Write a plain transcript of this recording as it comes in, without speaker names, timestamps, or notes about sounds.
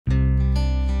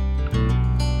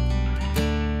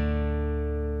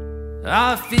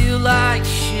I feel like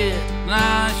shit and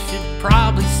I should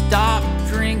probably stop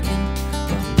drinking,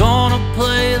 but I'm gonna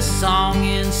play a song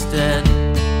instead.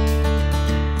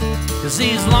 'Cause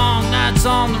these long nights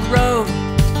on the road,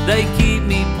 they keep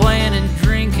me playing and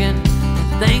drinking,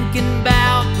 thinking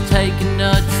about taking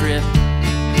a trip.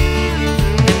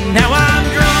 And now I'm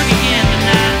drunk again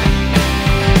tonight,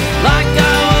 like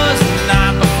I was the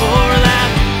night before that.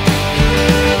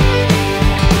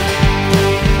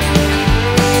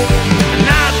 The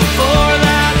night before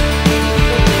that.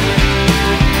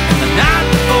 And the night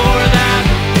before that.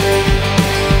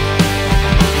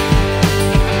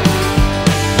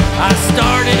 I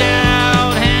started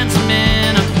out handsome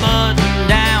in a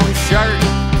button-down shirt,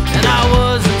 and I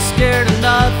wasn't scared of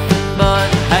nothing, but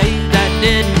hey, that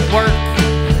didn't work.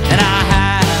 And I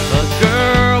have a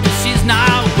girl, but she's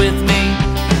not with me.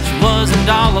 She wasn't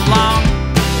all alone.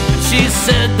 She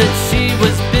said that she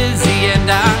was busy and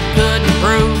I couldn't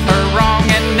prove her wrong.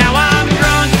 And now I'm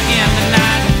drunk again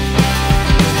tonight,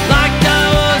 like I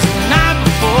was the night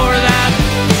before that.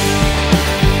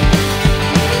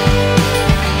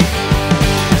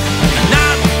 The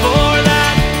night before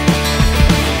that.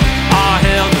 Oh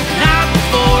hell, the night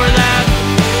before that.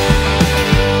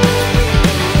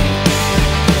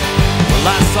 Well,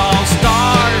 I saw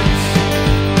stars.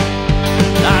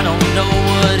 I don't know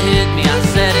what hit me. I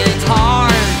said it's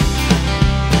hard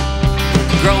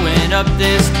growing up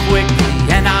this quickly,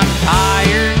 and I'm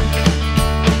tired.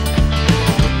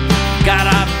 God,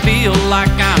 I feel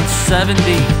like I'm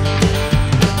 70,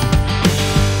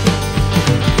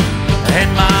 and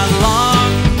my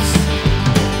lungs,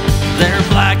 they're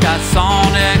black. I saw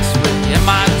an X-ray, and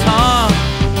my tongue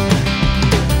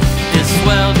is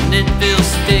swelled and it feels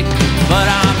sticky, but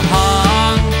I'm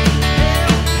hung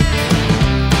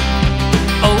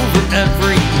over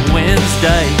every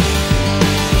Wednesday.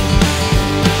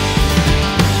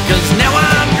 'Cause now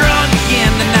I'm drunk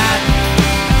again tonight,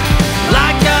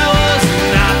 like I was the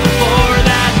night before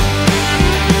that.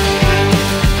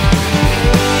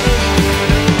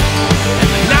 And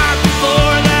the night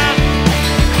before that.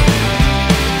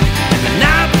 And the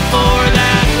night before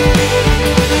that.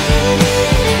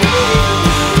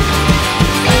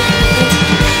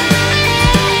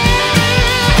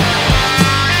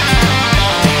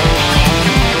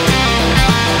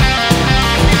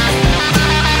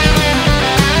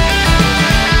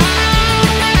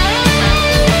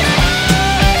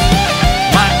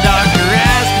 My doctor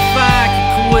asked if I could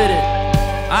quit it.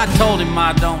 I told him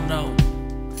I don't know.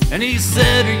 And he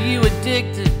said, "Are you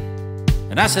addicted?"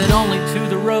 And I said, "Only to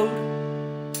the road."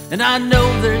 And I know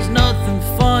there's nothing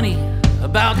funny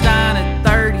about dying at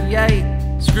 38.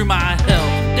 Screw my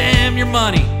health, damn your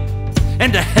money,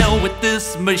 and to hell with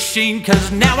this machine.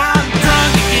 'Cause now I'm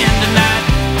drunk again.